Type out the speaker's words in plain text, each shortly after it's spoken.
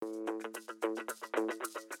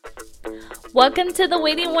Welcome to the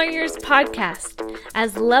Waiting Warriors podcast.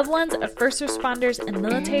 As loved ones of first responders and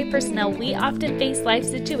military personnel, we often face life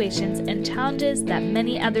situations and challenges that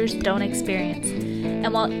many others don't experience.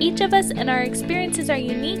 And while each of us and our experiences are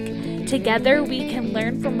unique, together we can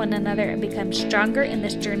learn from one another and become stronger in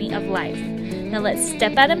this journey of life. Now let's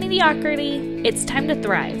step out of mediocrity. It's time to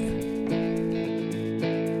thrive.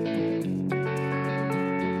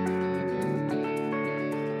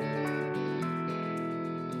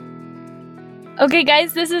 Okay,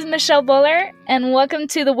 guys, this is Michelle Bowler, and welcome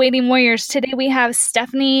to the Waiting Warriors. Today we have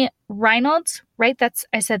Stefanie Reinold, right?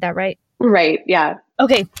 I said that right? Right, yeah.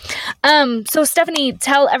 Okay. So Stefanie,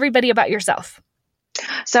 tell everybody about yourself.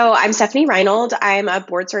 So I'm Stefanie Reinold. I'm a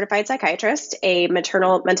board-certified psychiatrist, a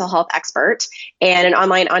maternal mental health expert, and an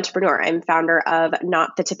online entrepreneur. I'm founder of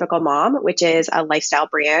Not the Typical Mom, which is a lifestyle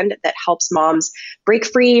brand that helps moms break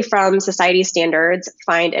free from society's standards,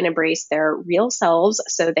 find and embrace their real selves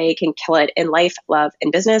so they can kill it in life, love,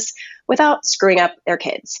 and business without screwing up their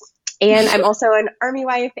kids. And I'm also an Army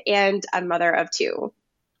wife and a mother of two.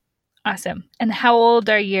 Awesome. And how old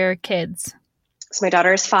are your kids? So my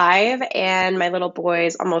daughter is 5 and my little boy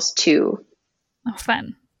is almost 2. Oh,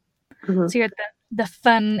 fun. Mm-hmm. So you're at the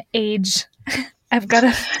fun age. I've got to...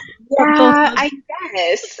 Yeah, I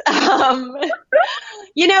guess.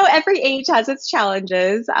 Every age has its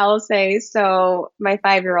challenges, I'll say. So my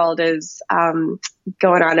 5-year-old is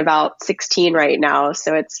going on about 16 right now.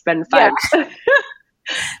 So it's been fun. Yeah.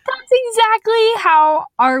 That's exactly how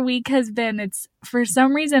our week has been. It's for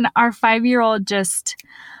some reason, our 5-year-old just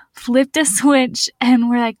flipped a switch and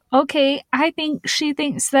we're like, okay, I think she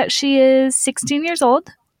thinks that she is 16 years old.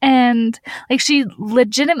 And she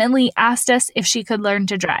legitimately asked us if she could learn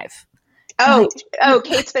to drive. Oh,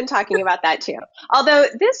 Kate's been talking about that too. Although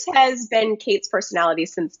this has been Kate's personality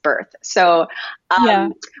since birth. So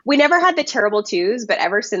we never had the terrible 2s, but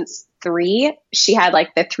ever since 3, she had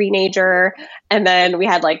the 3-nager, and then we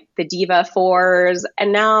had the diva 4s,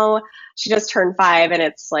 and now she just turned 5 and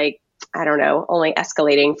it's I don't know, only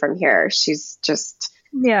escalating from here. She's just...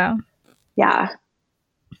 Yeah.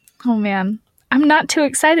 Oh, man. I'm not too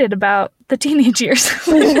excited about the teenage years.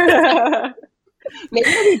 Maybe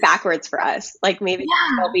it'll be backwards for us. Maybe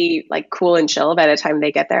they'll be cool and chill by the time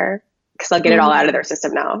they get there because they'll get it all out of their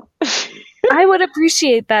system now. I would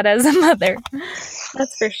appreciate that as a mother.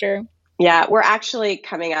 That's for sure. Yeah, we're actually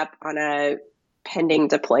coming up on a pending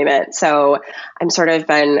deployment. So I'm sort of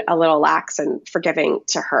been a little lax and forgiving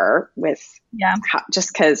to her with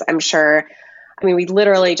just because I'm sure, we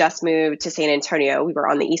literally just moved to San Antonio. We were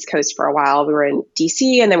on the East Coast for a while. We were in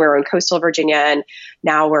DC and then we were in coastal Virginia, and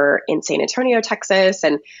now we're in San Antonio, Texas.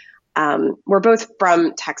 And we're both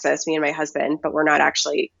from Texas, me and my husband, but we're not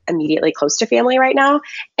actually immediately close to family right now.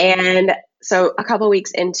 And so a couple of weeks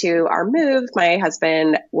into our move, my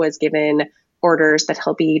husband was given orders that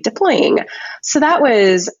he'll be deploying. So that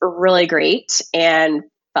was really great and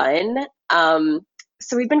fun.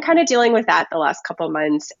 So we've been kind of dealing with that the last couple of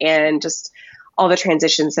months, and just all the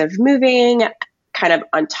transitions of moving kind of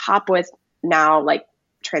on top with now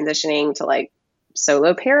transitioning to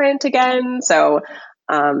solo parent again. So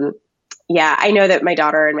I know that my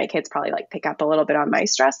daughter and my kids probably pick up a little bit on my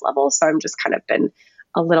stress level. So I'm just kind of been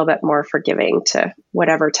a little bit more forgiving to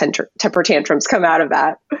whatever temper tantrums come out of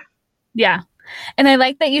that. Yeah. And I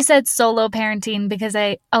like that you said solo parenting, because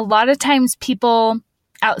a lot of times people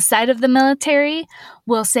outside of the military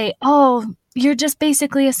will say, oh, you're just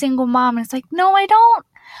basically a single mom. And it's no, I don't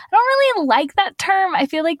really like that term. I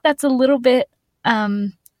feel like that's a little bit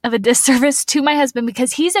of a disservice to my husband,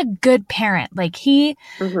 because he's a good parent. He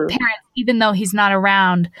parents even though he's not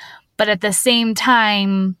around, but at the same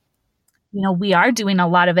time, we are doing a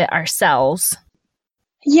lot of it ourselves.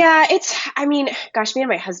 Yeah, me and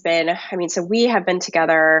my husband, so we have been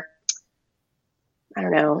together, I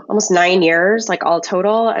don't know, almost 9 years, all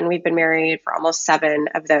total. And we've been married for almost 7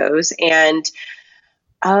 of those. And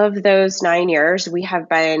of those 9 years, we have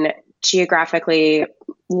been geographically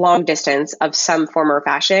long distance of some form or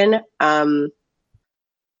fashion,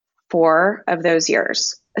 4 of those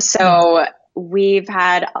years. So we've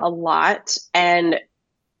had a lot, and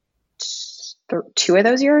 2 of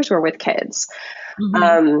those years were with kids.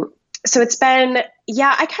 Mm-hmm. So it's been,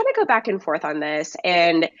 I kind of go back and forth on this,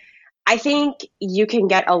 and I think you can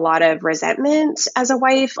get a lot of resentment as a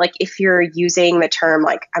wife, if you're using the term,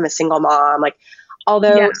 I'm a single mom,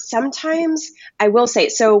 although sometimes I will say,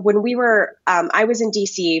 so when we were, I was in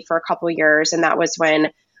DC for a couple of years, and that was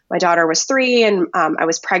when my daughter was 3 and I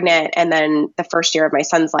was pregnant. And then the first year of my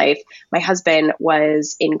son's life, my husband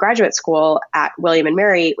was in graduate school at William and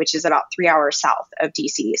Mary, which is about 3 hours south of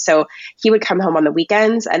DC. So he would come home on the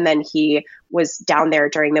weekends and then he was down there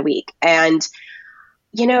during the week. And,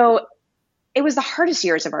 you know, it was the hardest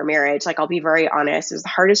years of our marriage. Like, I'll be very honest. It was the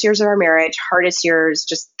hardest years of our marriage, hardest years,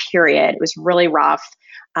 just period. It was really rough.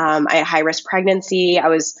 I had high risk pregnancy. It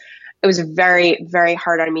was very, very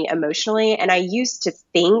hard on me emotionally. And I used to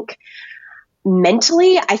think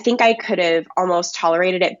mentally, I think I could have almost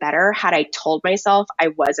tolerated it better had I told myself I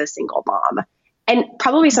was a single mom. And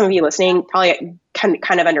probably some of you listening probably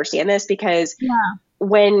kind of understand this, because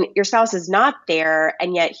when your spouse is not there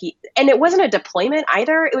and yet and it wasn't a deployment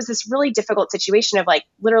either. It was this really difficult situation of like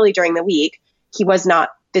literally during the week, he was not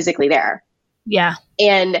physically there. Yeah.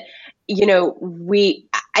 And,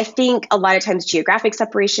 I think a lot of times geographic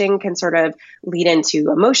separation can sort of lead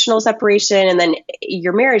into emotional separation. And then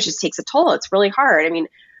your marriage just takes a toll. It's really hard. I mean,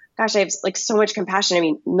 gosh, I have like so much compassion. I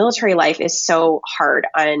mean, military life is so hard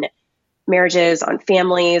on marriages, on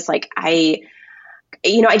families. Like I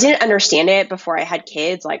didn't understand it before I had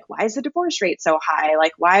kids. Like, why is the divorce rate so high?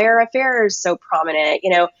 Like, why are affairs so prominent?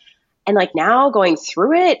 And like now going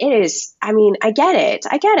through it, it is, I mean, I get it.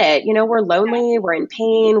 We're lonely, we're in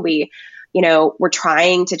pain. We're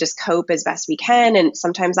trying to just cope as best we can. And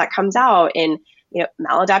sometimes that comes out in,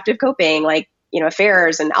 maladaptive coping, like,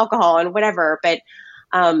 affairs and alcohol and whatever. But,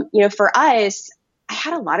 for us, I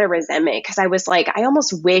had a lot of resentment because I was like, I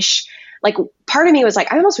almost wish, like, part of me was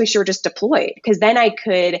like, I almost wish you were just deployed, because then I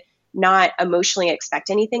could not emotionally expect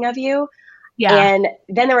anything of you. Yeah. And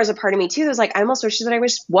then there was a part of me too that was like, I almost wish that I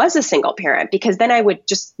was a single parent, because then I would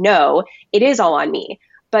just know it is all on me.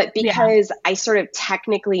 But because I sort of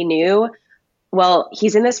technically knew, well,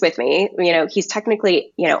 he's in this with me, he's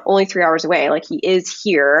technically, only 3 hours away. Like, he is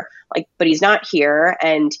here, like, but he's not here.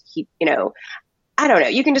 And he, I don't know.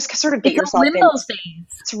 You can just sort of get yourself in.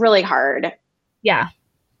 It's really hard. Yeah.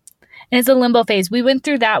 And it's a limbo phase. We went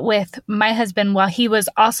through that with my husband while he was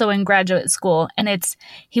also in graduate school. And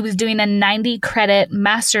he was doing a 90 credit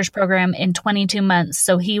master's program in 22 months.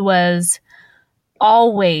 So he was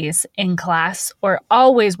always in class or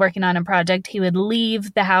always working on a project. He would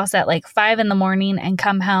leave the house at like 5 a.m. and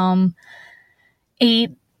come home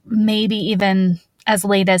 8, maybe even as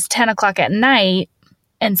late as 10 o'clock at night.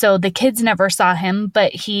 And so the kids never saw him,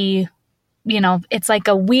 but he, it's like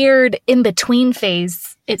a weird in-between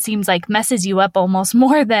phase. It seems like messes you up almost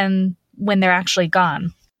more than when they're actually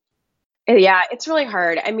gone. Yeah, it's really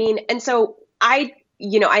hard. I mean, and so I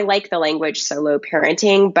like the language solo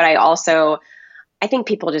parenting, but I think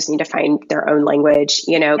people just need to find their own language,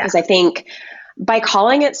 because I think by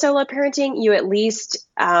calling it solo parenting, you at least,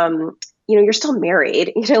 you're still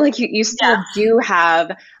married, like you still do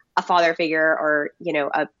have a father figure or,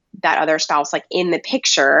 that other spouse like in the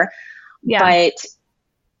picture. Yeah.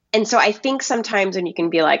 And so I think sometimes when you can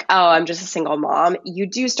be like, oh, I'm just a single mom, you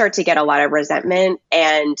do start to get a lot of resentment.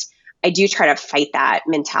 And I do try to fight that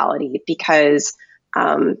mentality because,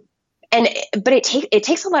 but it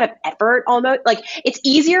takes a lot of effort almost. Like, it's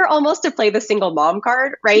easier almost to play the single mom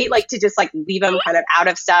card, right? Like, to just like leave them kind of out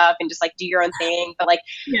of stuff and just like do your own thing. But like,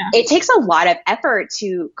 it takes a lot of effort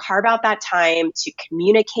to carve out that time to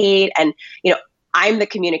communicate. And, I'm the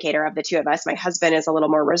communicator of the two of us. My husband is a little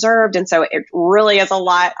more reserved. And so it really is a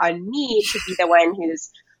lot on me to be the one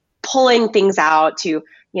who's pulling things out to,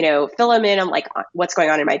 fill him in on like what's going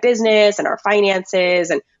on in my business and our finances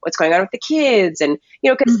and what's going on with the kids. And,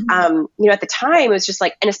 because, at the time it was just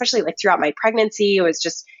like, and especially like throughout my pregnancy, it was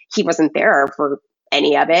just, he wasn't there for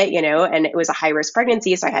any of it, and it was a high risk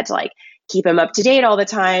pregnancy. So I had to like keep him up to date all the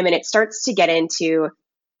time. And it starts to get into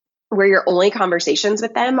where your only conversations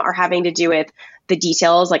with them are having to do with the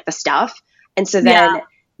details, like the stuff. And so then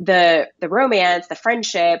the romance, the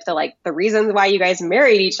friendship, the reasons why you guys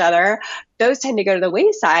married each other, those tend to go to the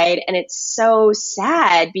wayside. And it's so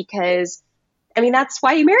sad because, I mean, that's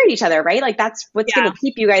why you married each other, right? Like, that's what's going to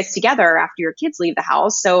keep you guys together after your kids leave the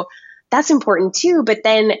house. So that's important too. But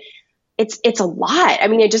then it's a lot. I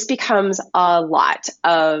mean, it just becomes a lot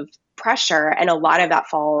of pressure, and a lot of that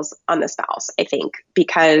falls on the spouse, I think,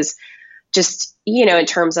 because just, in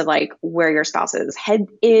terms of like where your spouse's head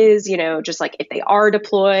is, just like if they are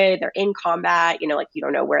deployed, they're in combat, like you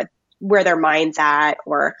don't know where their mind's at,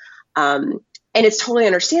 or, and it's totally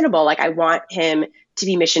understandable. Like, I want him to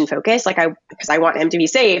be mission focused, because I want him to be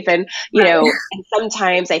safe. And, and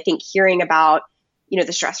sometimes I think hearing about, the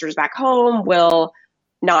stressors back home will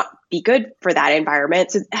not be good for that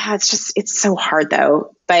environment. So it's so hard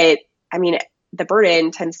though. But I mean, the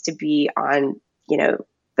burden tends to be on,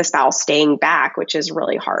 the spouse staying back, which is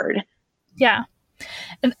really hard. Yeah.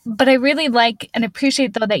 But I really like and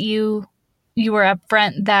appreciate though that you were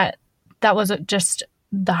upfront that that was just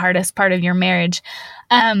the hardest part of your marriage.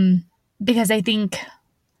 Because I think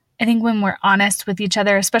when we're honest with each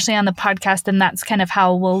other, especially on the podcast, then that's kind of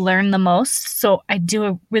how we'll learn the most. So I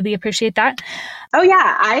do really appreciate that. Oh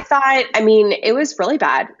yeah. I thought, I mean, it was really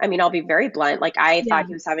bad. I mean, I'll be very blunt. Like I thought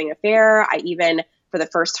he was having an affair. I even for the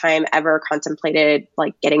first time ever contemplated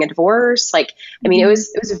like getting a divorce. Like, I mean, it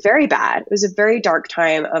was very bad. It was a very dark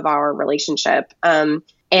time of our relationship.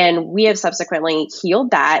 And we have subsequently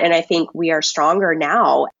healed that. And I think we are stronger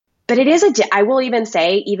now, but it is I will even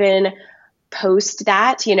say, even post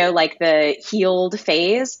that, you know, like the healed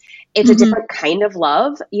phase, it's a different kind of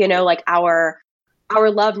love, you know, like our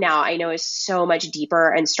love now I know is so much deeper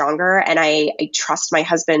and stronger. And I trust my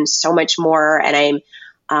husband so much more. And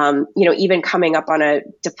I'm, you know, even coming up on a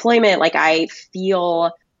deployment, like I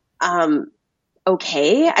feel,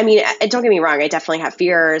 okay. I mean, don't get me wrong. I definitely have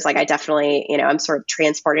fears. Like I definitely, you know, I'm sort of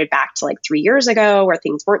transported back to like 3 years ago where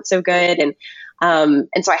things weren't so good. And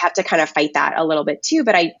so I have to kind of fight that a little bit too.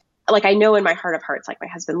 But I know in my heart of hearts, like my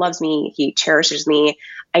husband loves me, he cherishes me.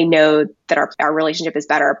 I know that our relationship is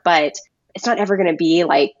better, but it's not ever going to be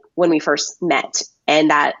like when we first met and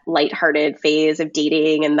that lighthearted phase of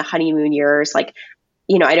dating and the honeymoon years. Like,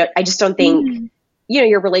 you know, I just don't think, you know,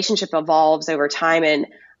 your relationship evolves over time. And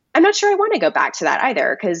I'm not sure I want to go back to that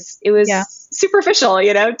either because it was superficial,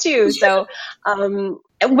 you know, too. So,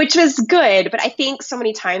 which was good. But I think so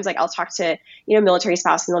many times, like I'll talk to, you know, military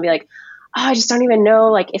spouses and they'll be like, oh, I just don't even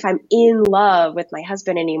know like if I'm in love with my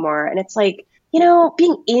husband anymore. And it's like, you know,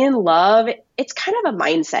 being in love, it's kind of a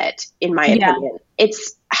mindset in my opinion.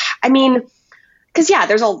 It's, I mean, because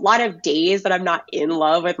there's a lot of days that I'm not in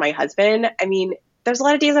love with my husband. I mean, there's a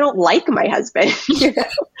lot of days I don't like my husband, you know,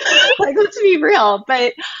 like let's be real,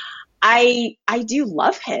 but I do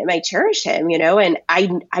love him. I cherish him, you know, and I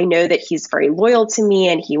know that he's very loyal to me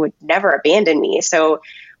and he would never abandon me. So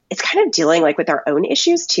it's kind of dealing like with our own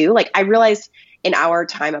issues too. Like I realized in our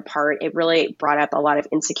time apart, it really brought up a lot of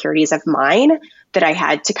insecurities of mine that I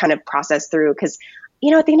had to kind of process through. Cause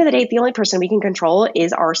you know, at the end of the day, the only person we can control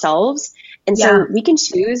is ourselves. And so we can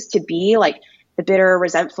choose to be like the bitter,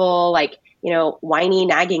 resentful, like, you know, whiny,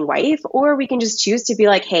 nagging wife, or we can just choose to be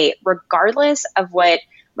like, hey, regardless of what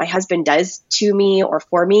my husband does to me or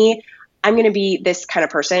for me, I'm going to be this kind of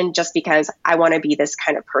person just because I want to be this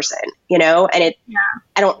kind of person, you know, and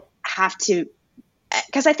I don't have to,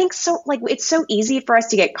 because I think so, like, it's so easy for us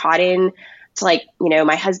to get caught in to like, you know,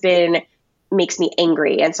 my husband makes me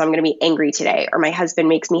angry. And so I'm going to be angry today, or my husband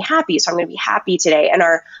makes me happy. So I'm going to be happy today. And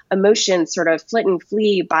our emotions sort of flit and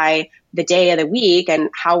flee by the day of the week and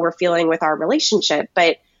how we're feeling with our relationship.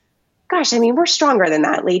 But gosh, I mean, we're stronger than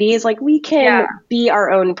that, ladies. Like we can be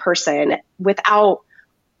our own person without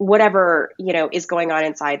whatever, you know, is going on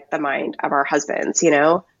inside the mind of our husbands, you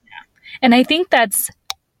know? And I think that's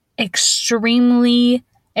extremely,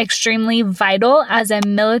 extremely vital as a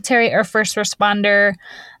military or first responder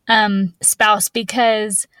spouse,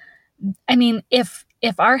 because I mean, if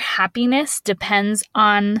our happiness depends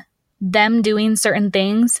on them doing certain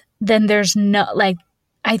things, then there's no, like,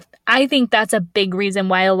 I think that's a big reason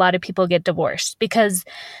why a lot of people get divorced, because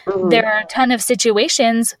there are a ton of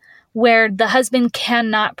situations where the husband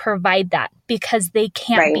cannot provide that because they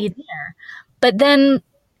can't be there. But then,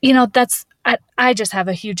 you know, that's, I just have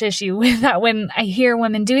a huge issue with that when I hear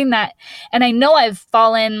women doing that. And I know I've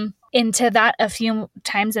fallen into that a few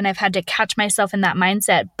times and I've had to catch myself in that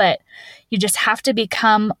mindset, but you just have to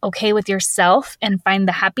become okay with yourself and find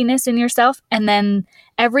the happiness in yourself. And then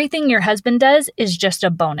everything your husband does is just a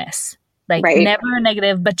bonus, like never a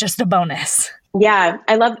negative, but just a bonus. Yeah.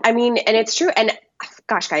 I mean, and it's true. And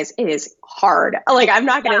gosh, guys, it is hard. Like, I'm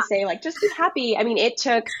not going to say like, just be happy. I mean, it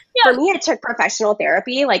took, for me, it took professional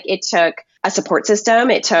therapy. Like it took a support system.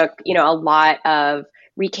 It took, you know, a lot of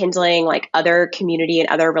rekindling like other community and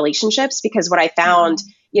other relationships, because what I found,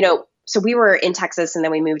 you know, so we were in Texas and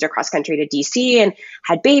then we moved across country to DC and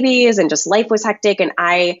had babies and just life was hectic. And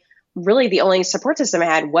I really, the only support system I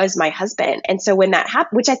had was my husband. And so when that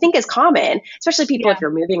happened, which I think is common, especially people, if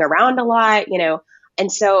you're moving around a lot, you know,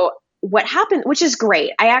 and so what happened, which is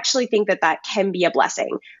great. I actually think that that can be a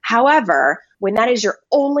blessing. However, when that is your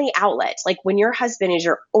only outlet, like when your husband is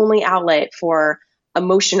your only outlet for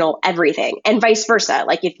emotional everything and vice versa,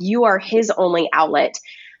 like if you are his only outlet,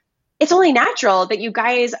 it's only natural that you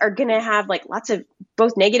guys are going to have like lots of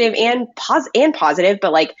both negative and positive,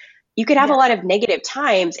 but like you could have a lot of negative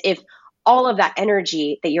times if all of that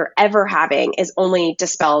energy that you're ever having is only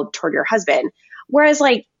dispelled toward your husband. Whereas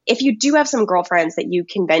like if you do have some girlfriends that you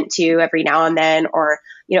can vent to every now and then, or,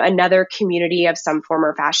 another community of some form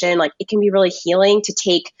or fashion, like it can be really healing to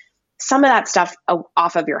take some of that stuff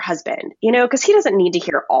off of your husband, because he doesn't need to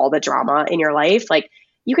hear all the drama in your life. Like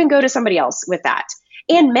you can go to somebody else with that.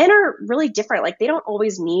 And men are really different. Like they don't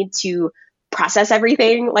always need to process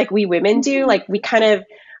everything like we women do. Like we kind of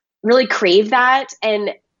really crave that.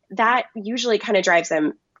 And that usually kind of drives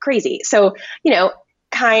them crazy. So,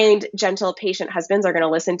 kind, gentle, patient husbands are going to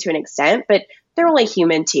listen to an extent, but they're only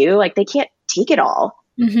human too. Like they can't take it all.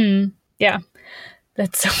 Mm-hmm. Yeah.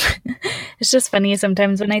 That's so, it's just funny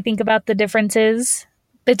sometimes when I think about the differences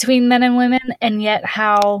between men and women, and yet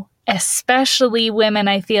how especially women,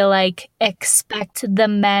 I feel like, expect the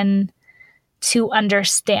men to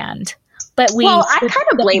understand. But I kind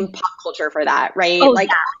of blame pop culture for that, right? Oh, like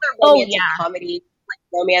all the romantic comedy, like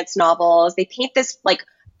romance novels, they paint this like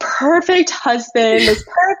perfect husband, this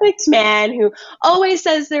perfect man who always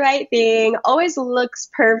says the right thing, always looks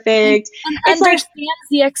perfect, and understands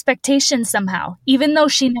the expectations somehow, even though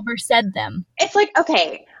she never said them. It's like,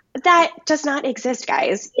 okay, that does not exist,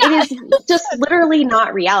 guys. Yeah. It is just literally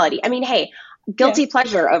not reality. I mean, hey, guilty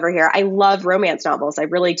pleasure over here. I love romance novels. I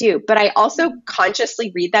really do. But I also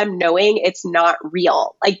consciously read them knowing it's not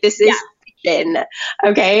real. Like this is fiction.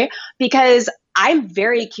 Okay. Because I'm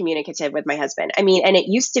very communicative with my husband. I mean, and it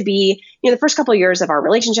used to be, the first couple of years of our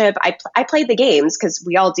relationship, I played the games because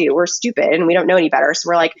we all do. We're stupid and we don't know any better. So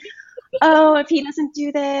we're like, oh, if he doesn't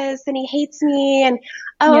do this, then he hates me. And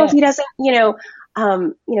if he doesn't,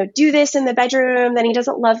 do this in the bedroom, then he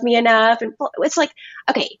doesn't love me enough. And it's like,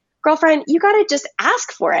 okay, girlfriend, you got to just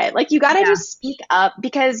ask for it. Like you got to just speak up,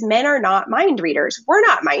 because men are not mind readers. We're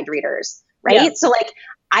not mind readers. Right. Yeah. So like,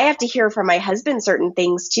 I have to hear from my husband certain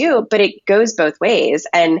things too, but it goes both ways.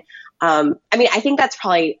 And I think that's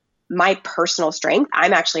probably my personal strength.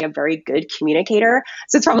 I'm actually a very good communicator.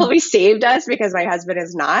 So it's probably saved us because my husband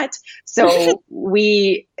is not. So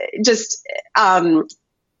we just,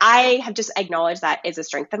 I have just acknowledged that is a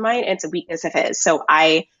strength of mine and it's a weakness of his. So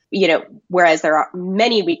whereas there are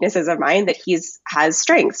many weaknesses of mine that has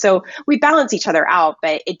strengths. So we balance each other out,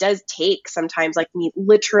 but it does take sometimes like me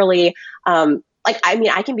literally,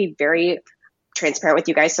 I can be very transparent with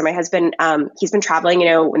you guys. So my husband, he's been traveling,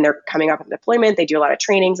 when they're coming off of deployment, they do a lot of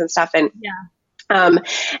trainings and stuff. And,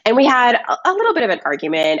 and we had a little bit of an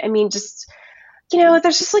argument. I mean, just,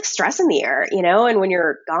 there's just like stress in the air, and when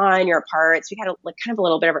you're gone, you're apart. So we had kind of a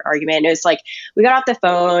little bit of an argument. And it was like, we got off the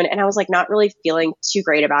phone and I was like, not really feeling too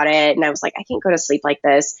great about it. And I was like, I can't go to sleep like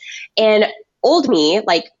this. And old me,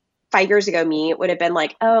 like 5 years ago, me would have been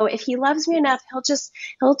like, oh, if he loves me enough, he'll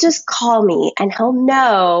just call me and he'll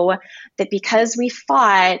know that because we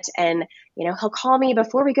fought, and, he'll call me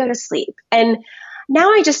before we go to sleep. And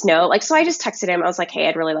now I just know, so I just texted him. I was like, hey,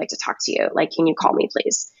 I'd really like to talk to you. Like, can you call me,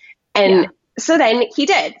 please? And so then he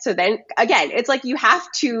did. So then again, it's like, you have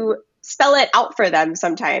to spell it out for them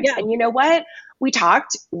sometimes. Yeah. And you know what? We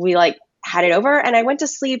talked, we had it over, and I went to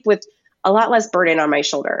sleep with a lot less burden on my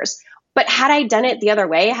shoulders. But had I done it the other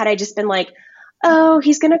way, had I just been like, oh,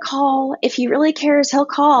 he's going to call. If he really cares, he'll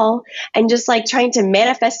call. And just trying to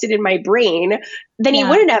manifest it in my brain, then he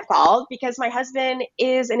wouldn't have called, because my husband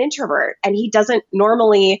is an introvert and he doesn't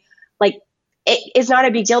normally it is not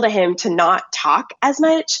a big deal to him to not talk as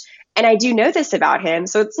much. And I do know this about him.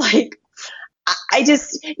 So it's like, I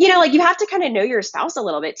just, you have to kind of know your spouse a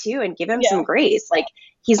little bit too and give him some grace. Like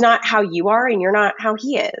he's not how you are and you're not how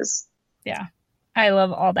he is. Yeah. I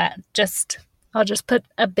love all that. I'll just put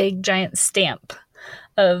a big giant stamp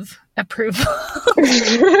of approval,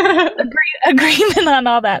 agreement on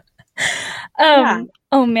all that.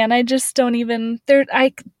 Oh man, I just don't even,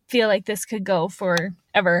 I feel like this could go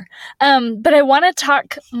forever. But I want to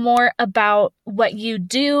talk more about what you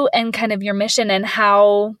do and kind of your mission and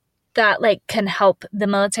how that can help the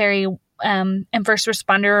military and first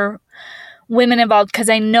responder women involved. Because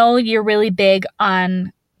I know you're really big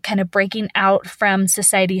on kind of breaking out from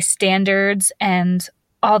society's standards and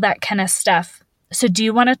all that kind of stuff. So do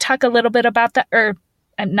you want to talk a little bit about that, or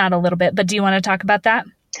not a little bit, but do you want to talk about that?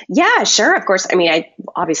 Yeah, sure. Of course. I mean, I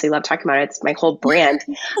obviously love talking about it. It's my whole brand.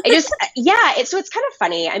 So it's kind of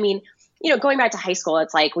funny. I mean, going back to high school,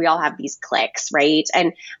 it's like we all have these cliques, right?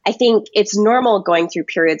 And I think it's normal going through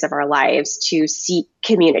periods of our lives to seek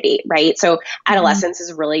community, right? So adolescence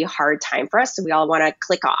is a really hard time for us. So we all want to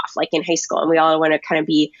click off like in high school, and we all want to kind of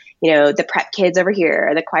be, the prep kids over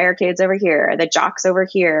here, the choir kids over here, the jocks over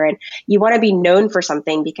here. And you want to be known for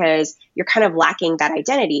something because you're kind of lacking that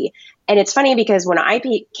identity. And it's funny because when I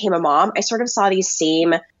became a mom, I sort of saw these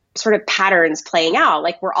same sort of patterns playing out.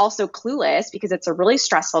 Like we're also clueless because it's a really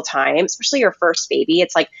stressful time, especially your first baby.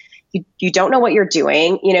 It's like, you don't know what you're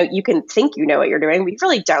doing. You can think you know what you're doing, but you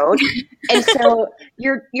really don't. And so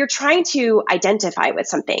you're trying to identify with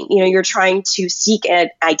something. You're trying to seek an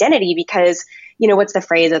identity because, what's the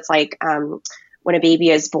phrase? It's like, when a baby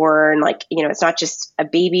is born, like, it's not just a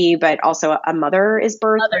baby, but also a mother is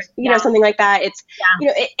birthed, something like that. It's,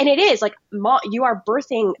 and it is like, you are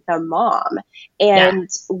birthing the mom, and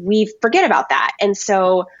we forget about that. And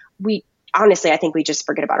so honestly, I think we just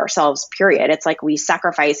forget about ourselves, period. It's like we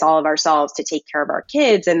sacrifice all of ourselves to take care of our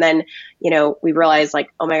kids. And then, we realize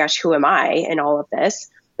like, oh my gosh, who am I in all of this?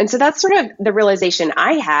 And so that's sort of the realization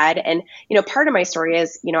I had. And, part of my story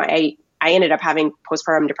is, I ended up having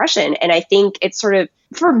postpartum depression. And I think it's sort of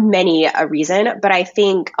for many a reason, but I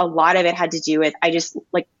think a lot of it had to do with, I just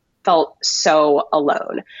like felt so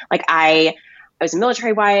alone. Like I was a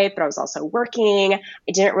military wife, but I was also working.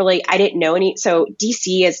 I didn't know any. So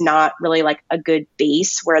DC is not really like a good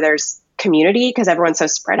base where there's community because everyone's so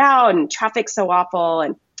spread out and traffic's so awful.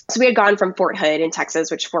 And so we had gone from Fort Hood in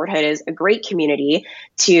Texas, which Fort Hood is a great community,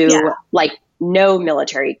 to like no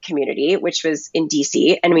military community, which was in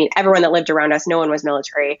DC. And I mean, everyone that lived around us, no one was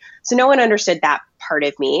military. So no one understood that part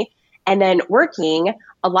of me. And then working,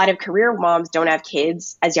 a lot of career moms don't have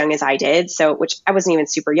kids as young as I did. So, which I wasn't even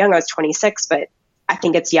super young. I was 26, but I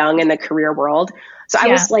think it's young in the career world. So I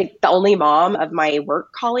was like the only mom of my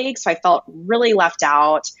work colleagues. So I felt really left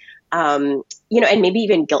out, and maybe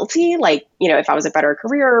even guilty. Like, if I was a better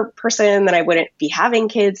career person, then I wouldn't be having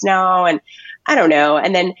kids now. And I don't know.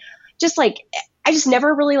 And then just like, I just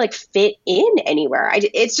never really like fit in anywhere.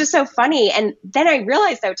 It's just so funny. And then I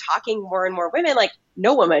realized though, talking more and more women, like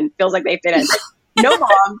no woman feels like they fit in. Like, no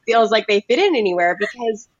mom feels like they fit in anywhere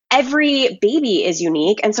because every baby is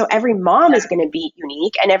unique. And so every mom is going to be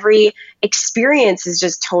unique and every experience is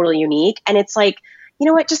just totally unique. And it's like, you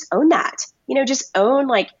know what, just own that, just own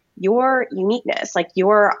like your uniqueness, like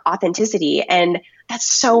your authenticity. And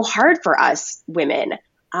that's so hard for us women.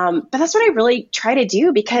 But that's what I really try to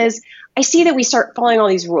do because I see that we start following all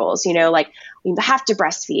these rules, like we have to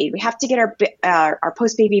breastfeed, we have to get our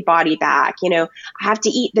post-baby body back, I have to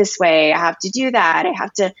eat this way, I have to do that, I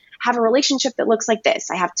have to have a relationship that looks like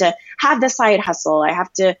this, I have to have the side hustle, I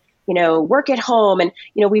have to, work at home. And,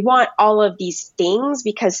 we want all of these things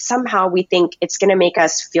because somehow we think it's going to make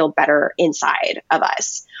us feel better inside of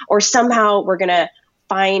us, or somehow we're going to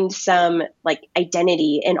find some like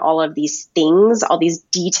identity in all of these things, all these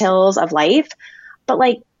details of life. But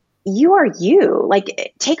like, you are you.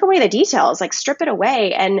 Like, take away the details, like strip it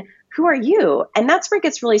away. And who are you? And that's where it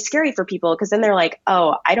gets really scary for people because then they're like,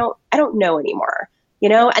 oh, I don't know anymore,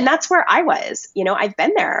 and that's where I was, I've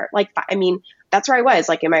been there. Like, I mean, that's where I was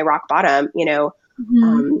like in my rock bottom,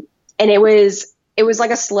 Mm-hmm. And it was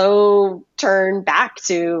like a slow turn back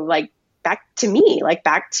to me, like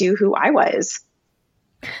back to who I was.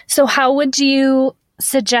 So how would you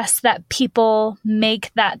suggest that people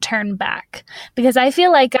make that turn back? Because I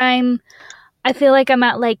feel like I'm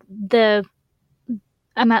at like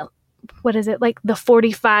what is it? Like the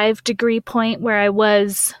 45-degree point where I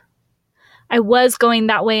was going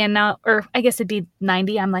that way and now, or I guess it'd be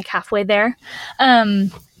 90. I'm like halfway there,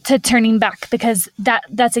 to turning back because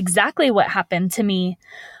that's exactly what happened to me.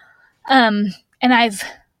 And I've,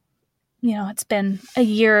 it's been a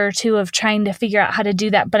year or two of trying to figure out how to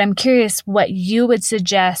do that, but I'm curious what you would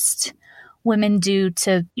suggest women do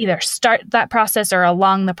to either start that process or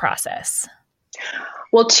along the process.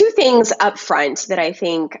 Well, two things up front that I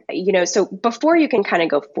think, so before you can kind of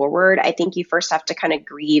go forward, I think you first have to kind of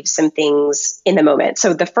grieve some things in the moment.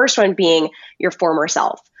 So the first one being your former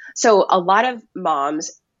self. So a lot of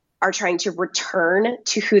moms are trying to return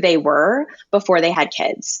to who they were before they had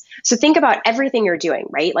kids. So think about everything you're doing,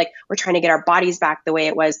 right? Like we're trying to get our bodies back the way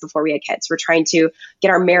it was before we had kids. We're trying to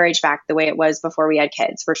get our marriage back the way it was before we had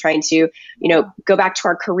kids. We're trying to, go back to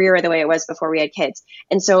our career the way it was before we had kids.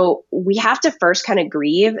 And so we have to first kind of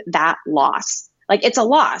grieve that loss. Like it's a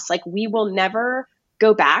loss. Like we will never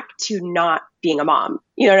go back to not being a mom.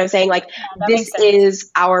 You know what I'm saying? Like this is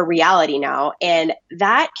our reality now. And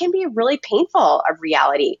that can be really painful of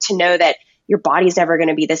reality to know that your body's never going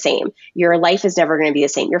to be the same. Your life is never going to be the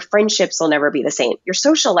same. Your friendships will never be the same. Your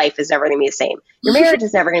social life is never going to be the same. Your marriage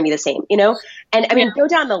is never going to be the same, And I mean, go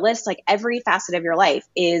down the list, like every facet of your life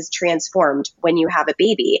is transformed when you have a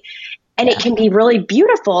baby. And it can be really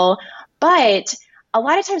beautiful, but a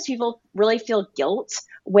lot of times people really feel guilt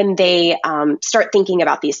when they start thinking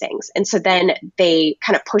about these things. And so then they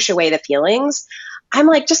kind of push away the feelings. I'm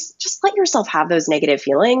like, just let yourself have those negative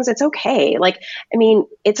feelings. It's okay. Like, I mean,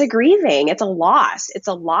 it's a grieving, it's a loss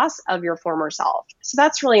of your former self. So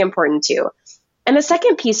that's really important too. And the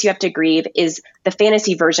second piece you have to grieve is the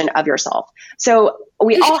fantasy version of yourself. So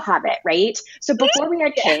we all have it, right? So before we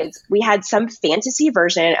had kids, we had some fantasy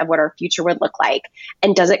version of what our future would look like.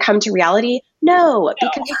 And does it come to reality? No,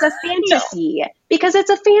 because it's a fantasy. No. Because it's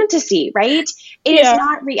a fantasy, right? It is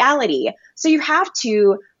not reality. So you have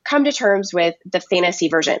to come to terms with the fantasy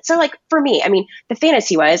version. So like for me, I mean, the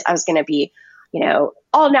fantasy was I was going to be,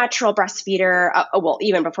 all natural breastfeeder. Well,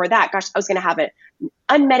 even before that, gosh, I was going to have an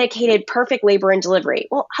unmedicated, perfect labor and delivery.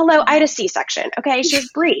 Well, hello, I had a C-section. Okay. She was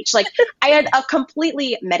breech. Like I had a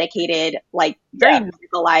completely medicated, like very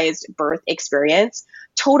medicalized birth experience.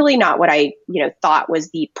 Totally not what I, thought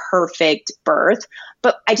was the perfect birth,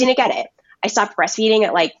 but I didn't get it. I stopped breastfeeding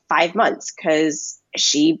at like 5 months because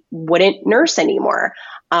she wouldn't nurse anymore.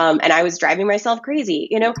 And I was driving myself crazy,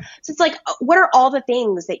 So it's like, what are all the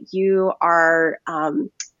things that you are,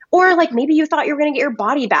 or like maybe you thought you were going to get your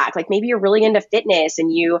body back. Like maybe you're really into fitness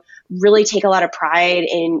and you really take a lot of pride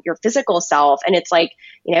in your physical self. And it's like,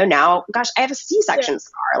 now, gosh, I have a C-section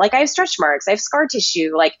scar. Like I have stretch marks, I have scar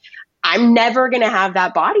tissue. Like I'm never going to have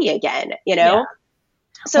that body again, Yeah.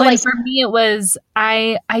 So like for me, it was,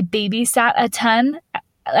 I babysat a ton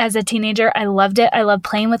as a teenager. I loved it. I loved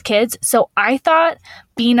playing with kids. So I thought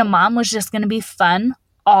being a mom was just going to be fun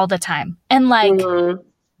all the time. And like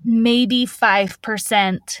maybe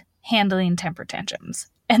 5% handling temper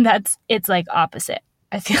tantrums. And it's like opposite,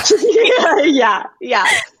 I feel like. Yeah.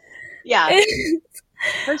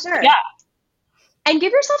 For sure. Yeah. And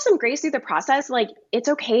give yourself some grace through the process. Like it's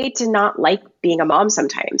okay to not like being a mom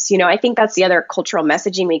sometimes. I think that's the other cultural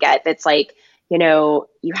messaging we get. That's like,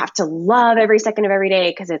 you have to love every second of every day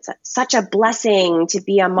because it's such a blessing to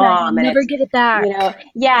be a mom. You never get it back.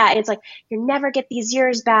 And it's like, you never get these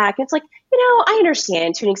years back. It's like, I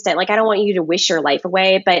understand to an extent, like, I don't want you to wish your life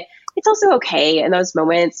away, but it's also okay in those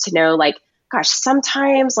moments to know like, gosh,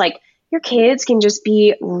 sometimes like your kids can just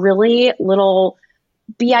be really little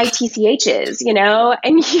bitchs,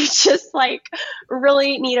 and you just like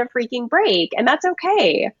really need a freaking break, and that's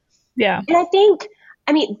okay. Yeah. And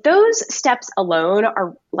I mean, those steps alone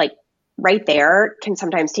are like right there can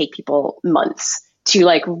sometimes take people months to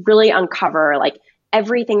like really uncover like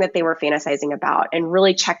everything that they were fantasizing about and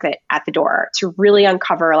really check it at the door to really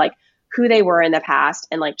uncover like who they were in the past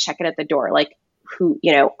and like check it at the door, like who,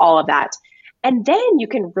 all of that. And then you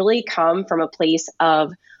can really come from a place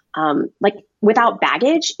of like without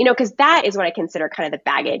baggage, because that is what I consider kind of the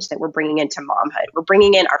baggage that we're bringing into momhood. We're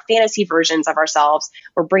bringing in our fantasy versions of ourselves.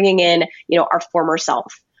 We're bringing in, our former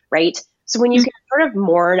self, right? So when you can sort of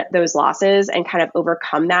mourn those losses and kind of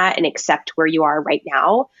overcome that and accept where you are right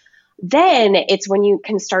now, then it's when you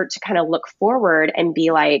can start to kind of look forward and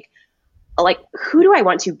be like, who do I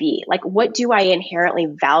want to be? Like, what do I inherently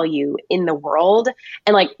value in the world?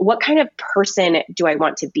 And like, what kind of person do I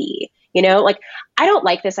want to be? Like, I don't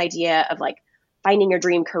like this idea of like finding your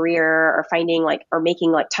dream career or finding like, or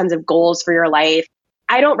making like tons of goals for your life.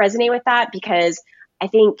 I don't resonate with that because I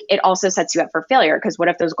think it also sets you up for failure. Because what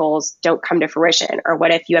if those goals don't come to fruition? Or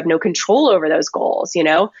what if you have no control over those goals,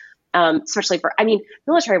 especially for,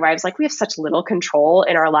 military wives, like we have such little control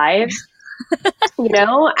in our lives,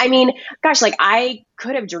 I mean, gosh, like I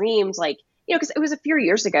could have dreamed like, because it was a few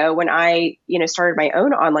years ago when I, started my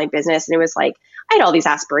own online business and it was like, I had all these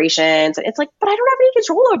aspirations and it's like, but I don't have any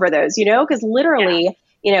control over those, because literally,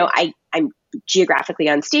 I'm geographically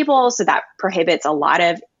unstable. So that prohibits a lot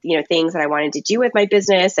of, things that I wanted to do with my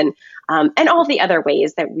business and all the other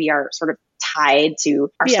ways that we are sort of tied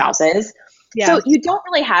to our spouses. Yeah. So you don't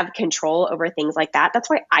really have control over things like that. That's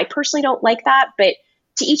why I personally don't like that. But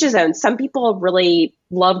to each his own, some people really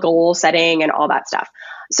love goal setting and all that stuff.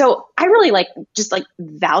 So I really like just like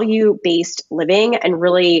value-based living and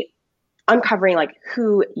really uncovering like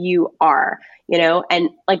who you are, and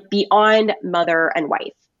like beyond mother and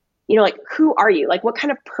wife, like who are you? Like what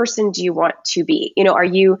kind of person do you want to be? Are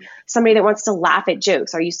you somebody that wants to laugh at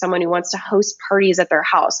jokes? Are you someone who wants to host parties at their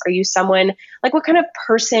house? Are you someone like what kind of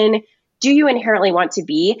person do you inherently want to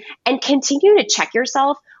be? And continue to check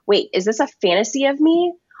yourself. Wait, is this a fantasy of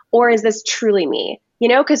me or is this truly me?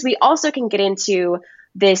 Because we also can get into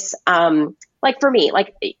this, like for me,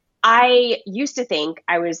 like I used to think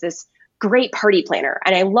I was this great party planner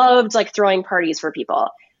and I loved like throwing parties for people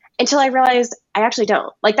until I realized I actually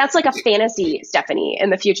don't. Like that's like a fantasy Stefanie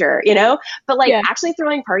in the future, but like actually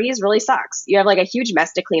throwing parties really sucks. You have like a huge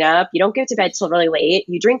mess to clean up. You don't go to bed till really late.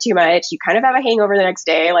 You drink too much. You kind of have a hangover the next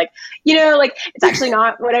day. Like, like it's actually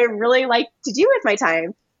not what I really like to do with my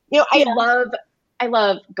time. I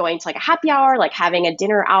love going to like a happy hour, like having a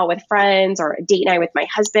dinner out with friends or a date night with my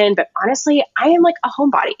husband. But honestly, I am like a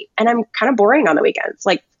homebody and I'm kind of boring on the weekends.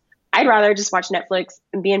 Like I'd rather just watch Netflix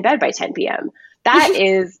and be in bed by 10 p.m.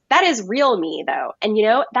 That is real me though. And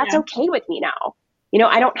that's okay with me now.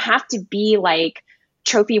 I don't have to be like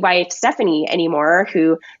trophy wife Stefanie anymore,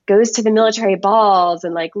 who goes to the military balls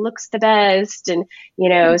and like looks the best and,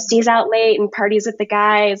 stays out late and parties with the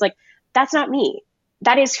guys. Like, that's not me.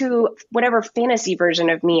 That is whatever fantasy version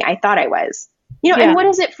of me I thought I was. And what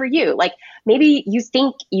is it for you? Like, maybe you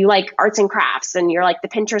think you like arts and crafts and you're like the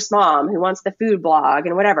Pinterest mom who wants the food blog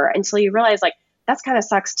and whatever, until you realize like, that's kind of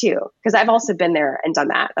sucks too. Cause I've also been there and done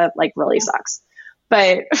that. Like really sucks.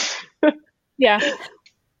 But yeah.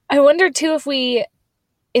 I wonder too,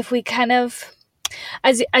 if we kind of,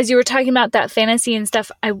 as you were talking about that fantasy and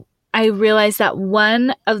stuff, I realized that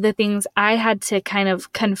one of the things I had to kind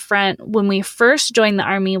of confront when we first joined the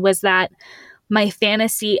Army was that my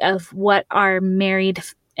fantasy of what our married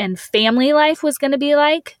and family life was going to be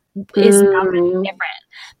like is now different,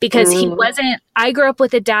 because I grew up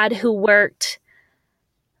with a dad who worked,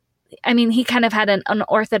 I mean, he kind of had an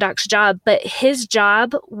unorthodox job, but his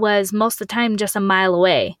job was most of the time just a mile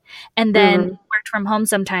away, and then worked from home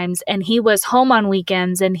sometimes, and he was home on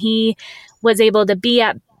weekends, and he was able to be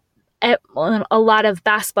at a lot of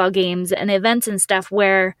basketball games and events and stuff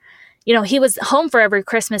where, he was home for every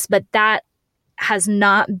Christmas, but that has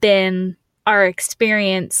not been our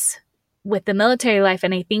experience with the military life.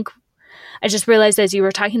 And I think I just realized as you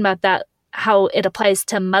were talking about that, how it applies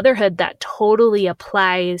to motherhood, that totally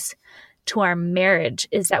applies to our marriage,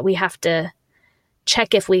 is that we have to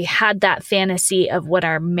check if we had that fantasy of what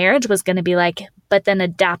our marriage was going to be like, but then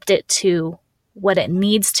adapt it to what it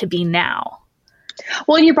needs to be now.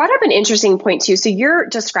 Well, and you brought up an interesting point too. So you're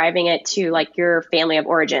describing it to like your family of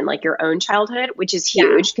origin, like your own childhood, which is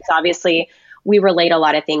huge because obviously we relate a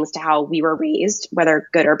lot of things to how we were raised, whether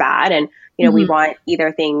good or bad. And, we want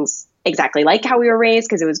either things exactly like how we were raised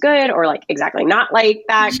because it was good, or like exactly not like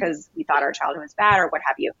that because we thought our childhood was bad, or what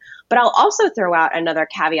have you. But I'll also throw out another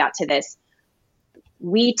caveat to this.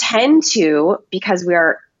 We tend to, because we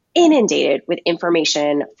are inundated with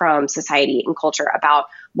information from society and culture about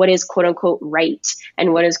what is quote unquote right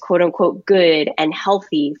and what is quote unquote good and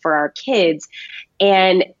healthy for our kids.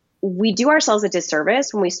 And we do ourselves a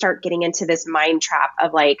disservice when we start getting into this mind trap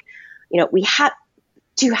of like, we have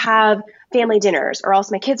to have family dinners or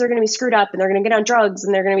else my kids are going to be screwed up and they're going to get on drugs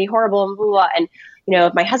and they're going to be horrible and blah, blah, blah. And,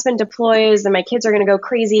 if my husband deploys, then my kids are going to go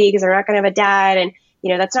crazy because they're not going to have a dad. And,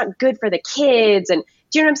 that's not good for the kids. And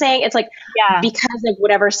do you know what I'm saying? It's like, because of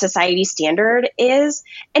whatever society standard is.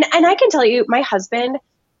 And I can tell you, my husband,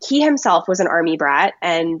 he himself was an Army brat.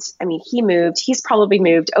 And I mean, he's probably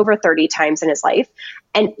moved over 30 times in his life.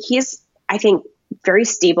 And he's, I think, very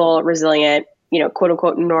stable, resilient, quote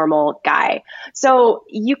unquote, normal guy. So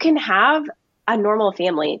you can have a normal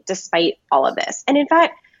family despite all of this. And in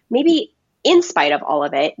fact, maybe in spite of all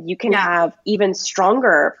of it, you can have even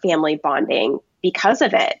stronger family bonding because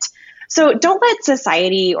of it. So don't let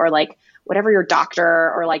society or like whatever your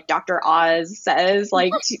doctor or like Dr. Oz says,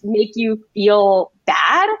 like to make you feel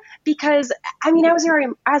bad, because I mean, as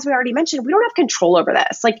we already mentioned, we don't have control over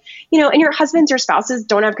this. Like, and your husbands or spouses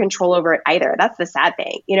don't have control over it either. That's the sad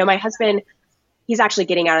thing. My husband, he's actually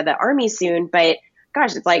getting out of the Army soon, but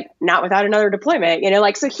gosh, it's like not without another deployment,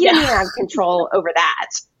 so he doesn't even have control over that.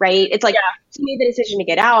 Right. It's like he made the decision to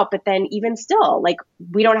get out, but then even still, like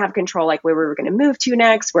we don't have control, like where we were going to move to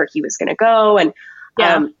next, where he was going to go. And,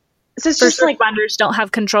 so it's just like responders don't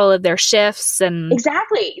have control of their shifts and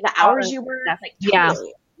exactly the hours you work. Like,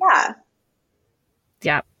 totally.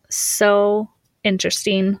 Yeah. So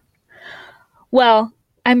interesting. Well,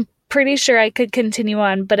 I'm pretty sure I could continue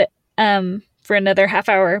on, but, for another half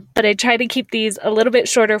hour, but I try to keep these a little bit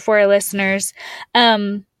shorter for our listeners.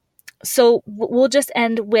 So we'll just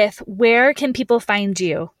end with, where can people find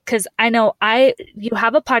you? Because I know you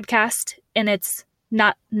have a podcast and it's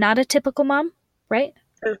not a typical mom, right?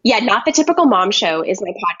 Yeah, Not the Typical Mom Show is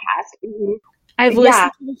my podcast. Mm-hmm. I've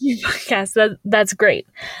listened to your podcast. That's great.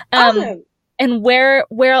 Awesome. And where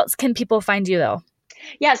else can people find you though?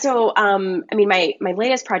 Yeah. So, I mean, my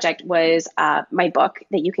latest project was my book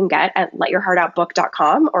that you can get at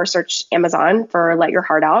letyourheartoutbook.com or search Amazon for Let Your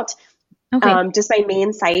Heart Out. Okay. Just my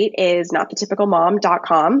main site is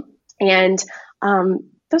notthetypicalmom.com. And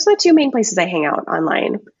those are the two main places I hang out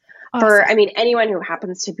online. Awesome. For, I mean, anyone who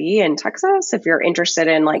happens to be in Texas, if you're interested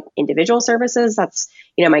in like individual services, that's,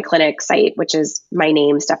 my clinic site, which is my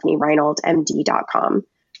name, Stefanie Reinold, MD.com.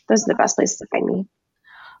 Those are the best places to find me.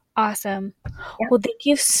 Awesome. Yeah. Well, thank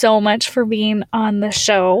you so much for being on the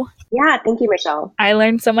show. Yeah. Thank you, Michelle. I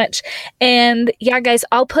learned so much. And yeah, guys,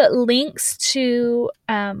 I'll put links to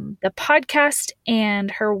the podcast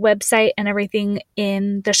and her website and everything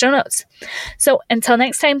in the show notes. So until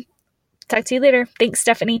next time, talk to you later. Thanks,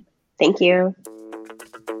 Stefanie. Thank you.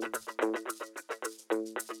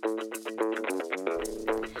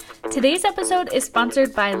 Today's episode is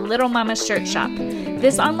sponsored by Little Mama's Shirt Shop.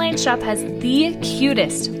 This online shop has the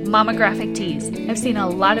cutest mama graphic tees. I've seen a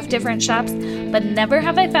lot of different shops, but never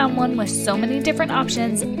have I found one with so many different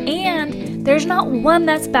options, and there's not one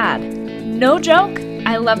that's bad. No joke,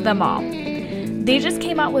 I love them all. They just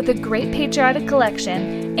came out with a great patriotic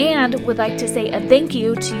collection and would like to say a thank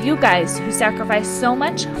you to you guys who sacrifice so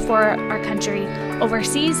much for our country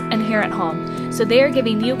overseas and here at home. So they are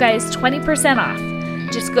giving you guys 20% off.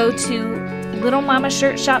 Just go to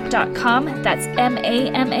littlemamashirtshop.com, that's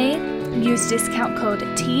MAMA, use discount code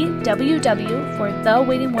TWW for The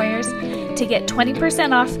Waiting Warriors to get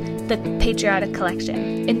 20% off the patriotic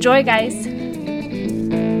collection. Enjoy, guys!